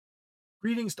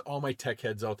Greetings to all my tech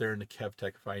heads out there in the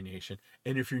KevTechify Nation,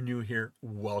 and if you're new here,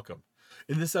 welcome.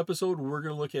 In this episode, we're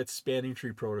going to look at spanning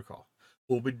tree protocol.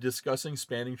 We'll be discussing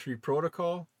spanning tree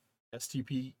protocol,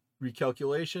 STP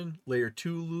recalculation, layer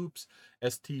 2 loops,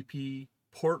 STP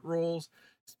port roles,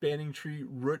 spanning tree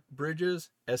root bridges,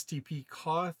 STP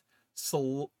coth,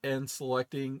 and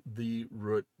selecting the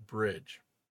root bridge.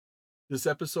 This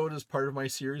episode is part of my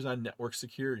series on network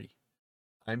security.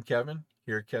 I'm Kevin,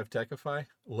 here at KevTechify.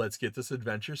 Let's get this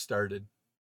adventure started.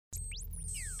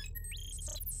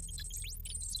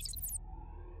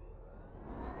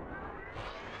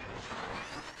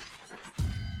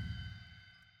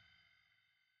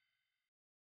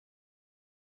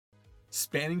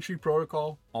 Spanning tree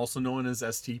protocol, also known as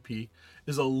STP,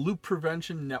 is a loop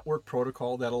prevention network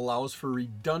protocol that allows for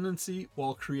redundancy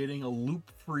while creating a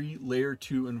loop-free layer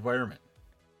 2 environment.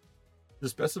 The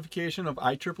specification of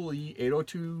IEEE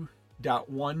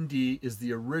 802.1d is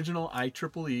the original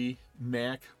IEEE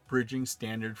MAC bridging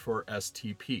standard for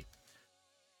STP.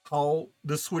 How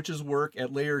the switches work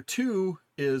at layer 2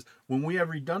 is when we have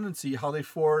redundancy, how they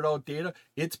forward out data,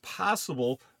 it's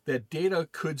possible that data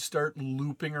could start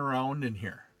looping around in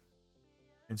here.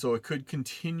 And so it could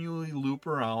continually loop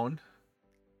around,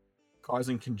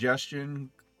 causing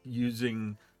congestion,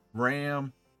 using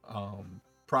RAM,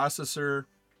 processor,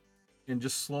 and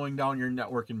just slowing down your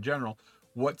network in general.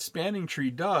 What spanning tree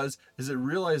does is it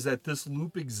realizes that this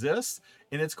loop exists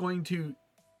and it's going to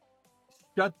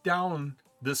shut down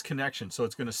this connection. So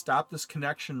it's going to stop this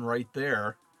connection right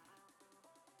there.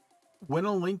 When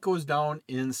a link goes down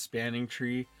in spanning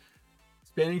tree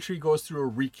goes through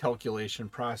a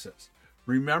recalculation process.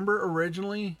 Remember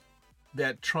originally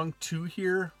that trunk 2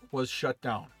 here was shut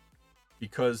down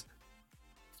because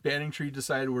spanning tree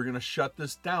decided we're going to shut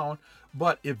this down.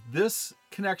 But if this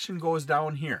connection goes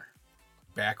down here,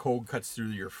 backhoe cuts through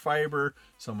your fiber,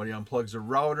 somebody unplugs a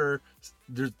router,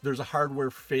 there's a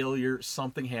hardware failure,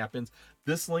 something happens,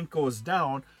 this link goes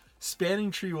down,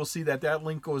 spanning tree will see that that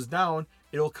link goes down,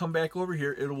 it'll come back over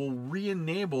here, it will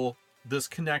re-enable this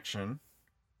connection,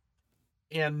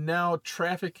 and now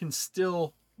traffic can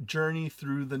still journey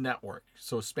through the network.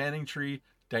 So spanning tree,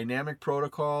 dynamic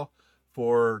protocol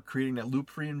for creating that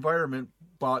loop-free environment,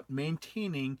 but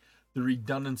maintaining the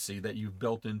redundancy that you've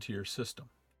built into your system.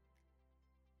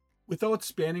 Without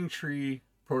spanning tree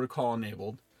protocol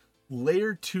enabled,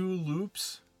 layer 2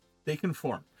 loops, they can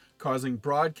form, causing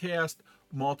broadcast,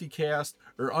 multicast,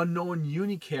 or unknown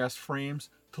unicast frames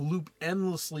to loop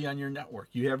endlessly on your network.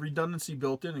 You have redundancy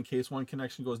built in case one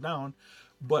connection goes down,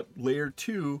 but layer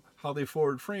 2, how they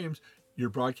forward frames, your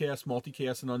broadcast,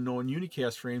 multicast, and unknown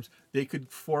unicast frames, they could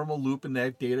form a loop and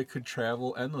that data could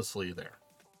travel endlessly there.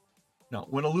 Now,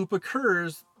 when a loop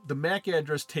occurs, the MAC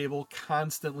address table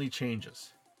constantly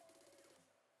changes.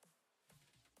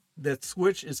 That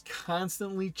switch is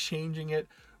constantly changing it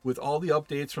with all the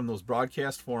updates from those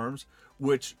broadcast forms,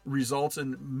 which results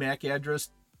in MAC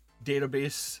address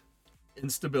database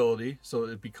instability, so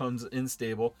it becomes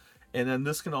unstable. And then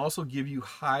this can also give you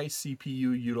high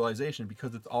CPU utilization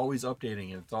because it's always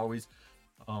updating it. It's always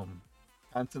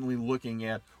constantly looking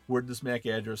at where does this MAC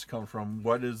address come from,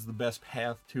 what is the best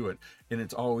path to it, and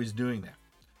it's always doing that.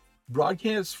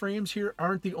 Broadcast frames here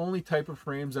aren't the only type of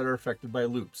frames that are affected by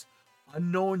loops.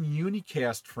 Unknown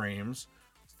unicast frames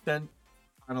sent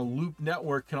on a loop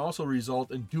network can also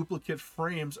result in duplicate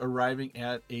frames arriving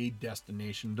at a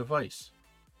destination device.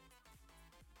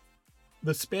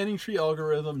 The spanning tree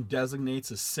algorithm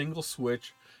designates a single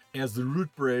switch as the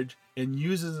root bridge and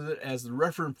uses it as the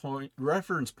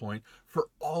reference point for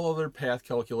all other path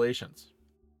calculations.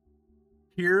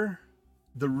 Here,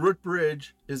 the root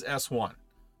bridge is S1.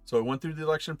 So it went through the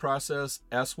election process.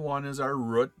 S1 is our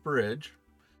root bridge,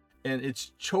 and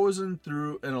it's chosen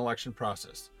through an election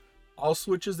process. All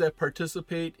switches that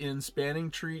participate in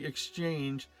spanning tree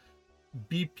exchange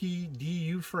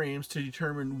BPDU frames to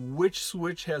determine which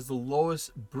switch has the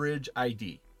lowest bridge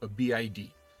ID, a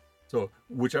BID. So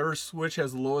whichever switch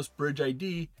has the lowest bridge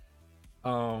ID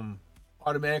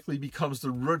automatically becomes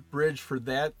the root bridge for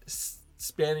that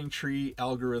spanning tree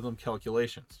algorithm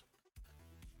calculations.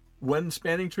 When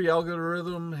spanning tree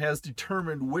algorithm has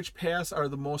determined which paths are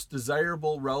the most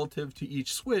desirable relative to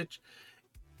each switch,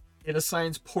 it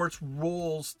assigns ports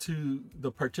roles to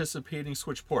the participating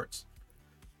switch ports.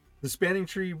 The spanning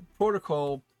tree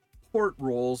protocol port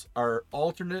roles are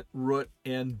alternate, root,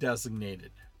 and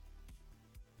designated.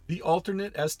 The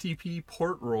alternate STP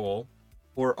port role,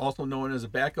 or also known as a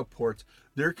backup ports,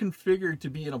 they're configured to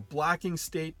be in a blocking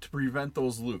state to prevent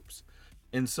those loops.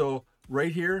 And so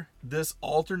right here, this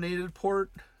alternate port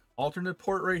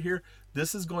right here,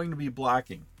 this is going to be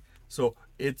blocking. So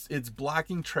it's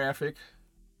blocking traffic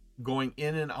going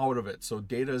in and out of it. So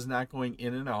data is not going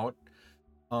in and out.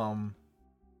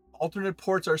 Alternate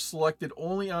ports are selected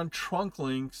only on trunk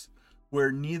links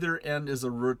where neither end is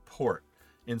a root port.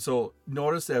 And so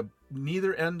notice that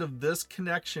neither end of this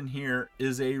connection here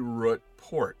is a root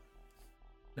port.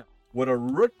 Now, what a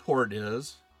root port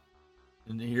is,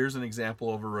 and here's an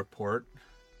example of a root port.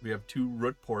 We have 2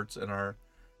 root ports in our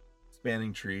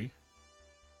spanning tree.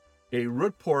 A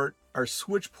root port are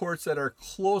switch ports that are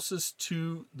closest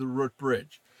to the root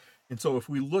bridge. And so if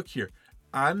we look here,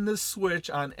 on this switch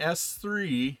on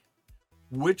S3,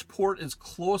 which port is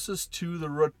closest to the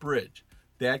root bridge?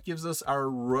 That gives us our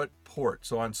root port.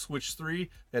 So on switch 3,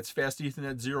 that's Fast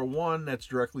Ethernet 01, that's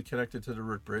directly connected to the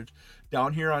root bridge.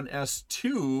 Down here on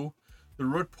S2, the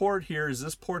root port here is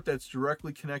this port that's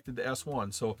directly connected to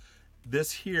S1. So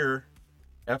this here,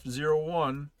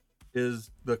 F01,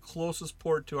 is the closest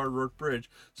port to our root bridge.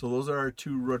 So those are our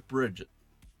 2 root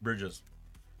bridges.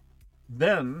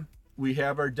 Then we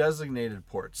have our designated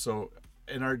ports. So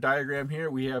in our diagram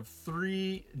here, we have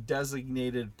 3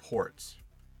 designated ports.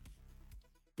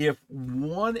 If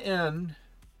one end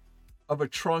of a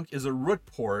trunk is a root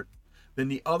port, then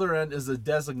the other end is a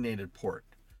designated port.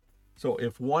 So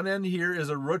if one end here is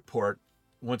a root port,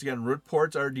 once again, root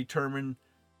ports are determined,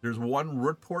 there's 1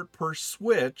 root port per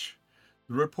switch.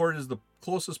 The root port is the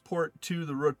closest port to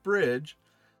the root bridge.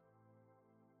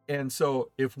 And so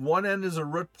if one end is a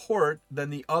root port, then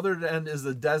the other end is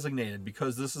the designated.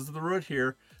 Because this is the root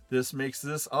here, this makes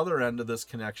this other end of this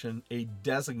connection a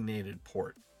designated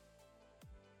port.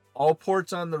 All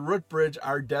ports on the root bridge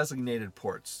are designated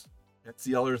ports. That's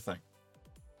the other thing.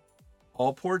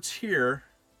 All ports here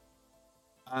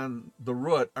on the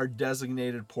root are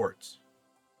designated ports.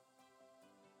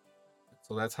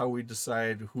 So that's how we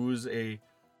decide who's a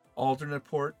alternate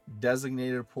port,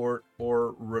 designated port,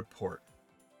 or root port.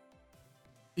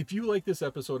 If you like this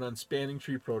episode on Spanning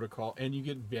Tree Protocol and you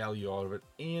get value out of it,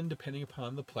 and depending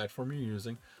upon the platform you're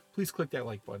using, please click that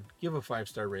like button, give a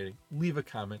 5-star rating, leave a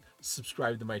comment,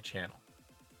 subscribe to my channel.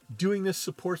 Doing this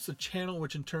supports the channel,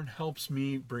 which in turn helps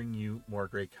me bring you more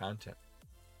great content.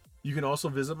 You can also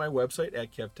visit my website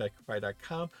at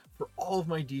KevTechify.com for all of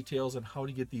my details on how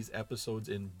to get these episodes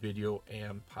in video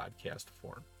and podcast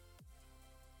form.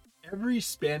 Every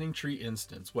spanning tree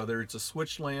instance, whether it's a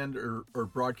switch land or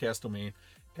broadcast domain,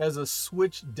 has a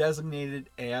switch designated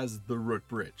as the root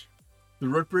bridge. The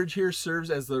root bridge here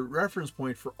serves as the reference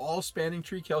point for all spanning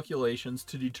tree calculations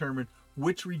to determine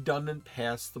which redundant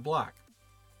paths to block.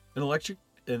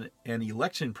 An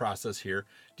election process here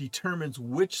determines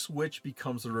which switch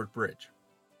becomes the root bridge.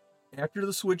 After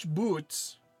the switch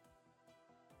boots,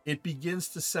 it begins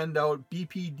to send out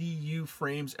BPDU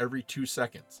frames every 2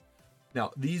 seconds.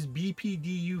 Now, these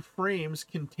BPDU frames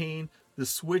contain the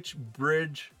switch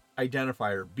bridge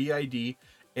identifier, BID,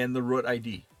 and the root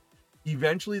ID.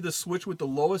 Eventually, the switch with the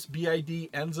lowest BID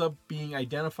ends up being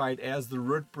identified as the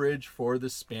root bridge for the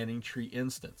spanning tree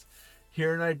instance.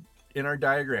 Here in our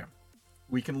diagram,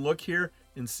 we can look here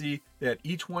and see that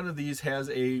each one of these has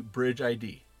a bridge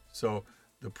ID. So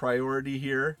the priority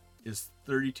here is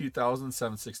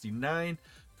 32,769,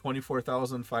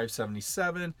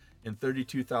 24,577, and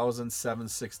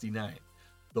 32,769.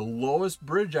 The lowest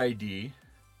bridge ID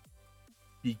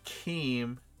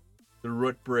became the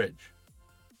root bridge.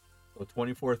 So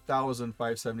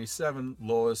 24,577,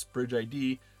 lowest bridge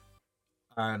ID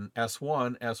on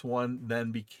S1. S1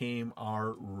 then became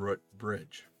our root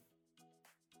bridge.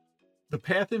 The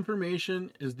path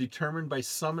information is determined by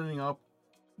summing up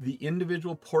the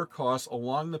individual port costs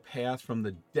along the path from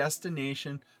the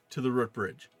destination to the root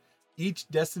bridge. Each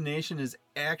destination is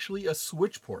actually a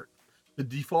switch port. The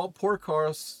default port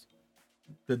costs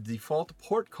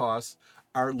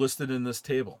are listed in this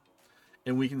table.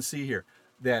 And we can see here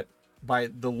that by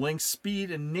the link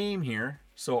speed and name here,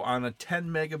 so on a 10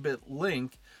 megabit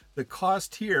link, the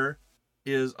cost here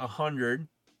is 100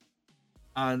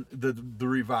 on the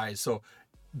revised. So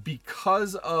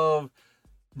because of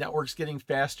networks getting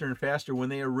faster and faster, when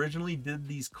they originally did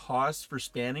these costs for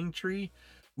spanning tree,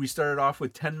 we started off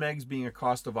with 10 megs being a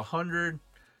cost of 100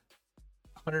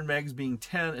 megs being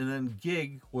 10, and then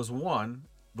gig was 1.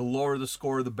 The lower the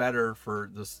score, the better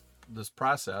for this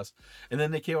process. And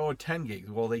then they came out with 10 gigs.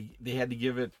 Well, they had to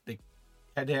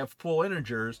have full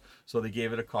integers, so they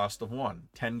gave it a cost of 1.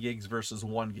 10 gigs versus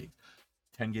 1 gig.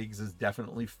 10 gigs is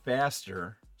definitely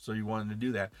faster, so you wanted to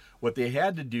do that. What they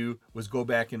had to do was go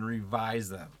back and revise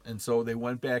them. And so they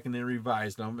went back and they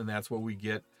revised them, and that's what we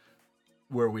get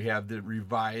where we have the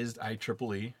revised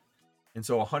IEEE. And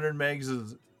so 100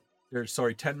 megs 10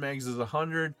 megs is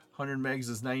 100, 100 megs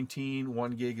is 19,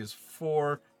 1 gig is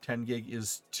 4, 10 gig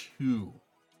is 2.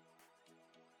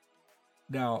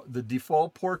 Now, the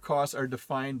default port costs are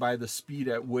defined by the speed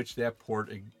at which that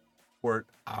port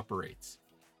operates.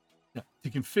 Now, to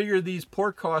configure these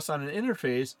port costs on an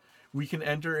interface, we can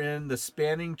enter in the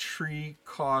spanning tree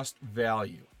cost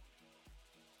value.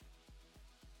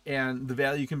 And the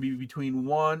value can be between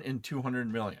 1 and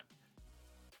 200 million.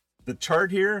 The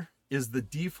chart here is the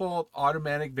default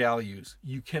automatic values.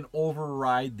 You can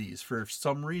override these. For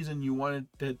some reason you wanted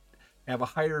to have a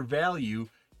higher value,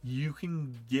 you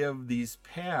can give these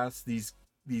paths, these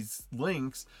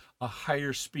links, a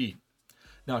higher speed.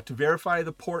 Now, to verify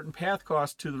the port and path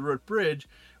cost to the root bridge,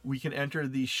 we can enter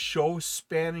the show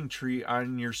spanning tree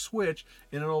on your switch,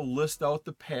 and it'll list out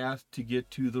the path to get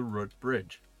to the root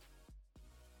bridge.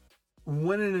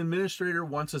 When an administrator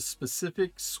wants a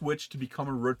specific switch to become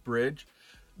a root bridge,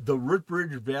 the root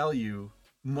bridge value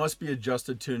must be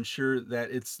adjusted to ensure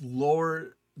that it's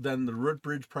lower than the root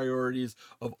bridge priorities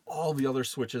of all the other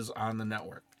switches on the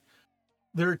network.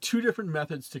 There are two different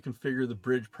methods to configure the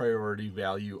bridge priority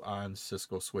value on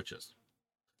Cisco switches.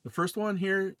 The first one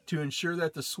here, to ensure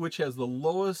that the switch has the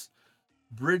lowest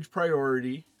bridge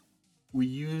priority, we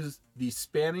use the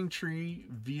spanning tree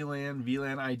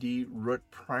VLAN ID root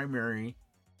primary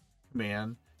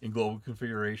command in global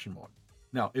configuration mode.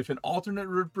 Now, if an alternate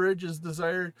root bridge is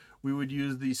desired, we would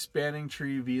use the spanning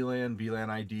tree VLAN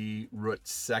ID root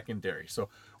secondary. So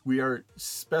we are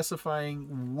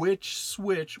specifying which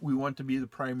switch we want to be the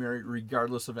primary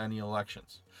regardless of any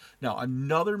elections. Now,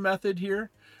 another method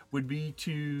here would be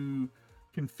to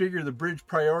configure the bridge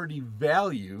priority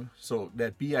value, so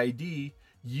that BID,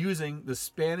 using the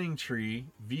spanning tree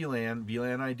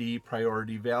VLAN ID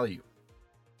priority value.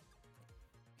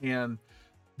 And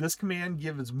this command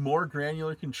gives more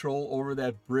granular control over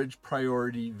that bridge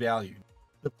priority value.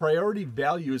 The priority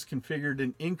value is configured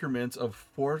in increments of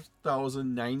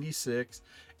 4096,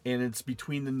 and it's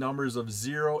between the numbers of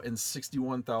 0 and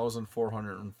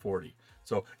 61,440.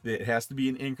 So it has to be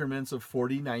in increments of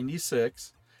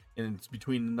 4096, and it's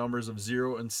between the numbers of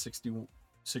 0 and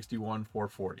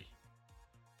 61,440.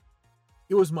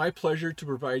 It was my pleasure to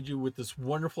provide you with this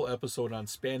wonderful episode on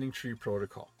Spanning Tree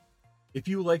Protocol. If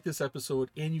you like this episode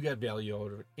and you got value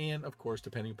out of it, and of course,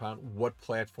 depending upon what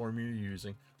platform you're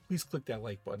using, please click that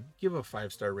like button, give a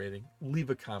 5-star rating, leave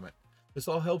a comment. This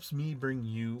all helps me bring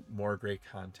you more great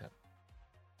content.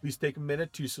 Please take a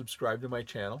minute to subscribe to my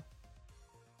channel.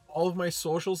 All of my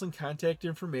socials and contact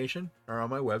information are on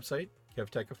my website,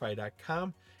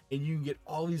 KevTechify.com, and you can get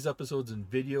all these episodes in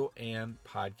video and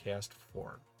podcast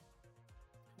form.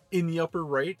 In the upper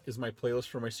right is my playlist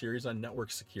for my series on network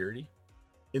security.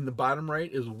 In the bottom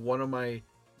right is one of my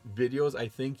videos I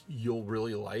think you'll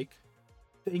really like.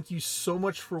 Thank you so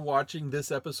much for watching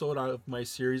this episode of my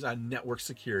series on network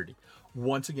security.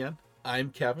 Once again, I'm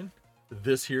Kevin.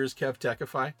 This here is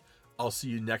KevTechify. I'll see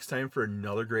you next time for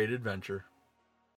another great adventure.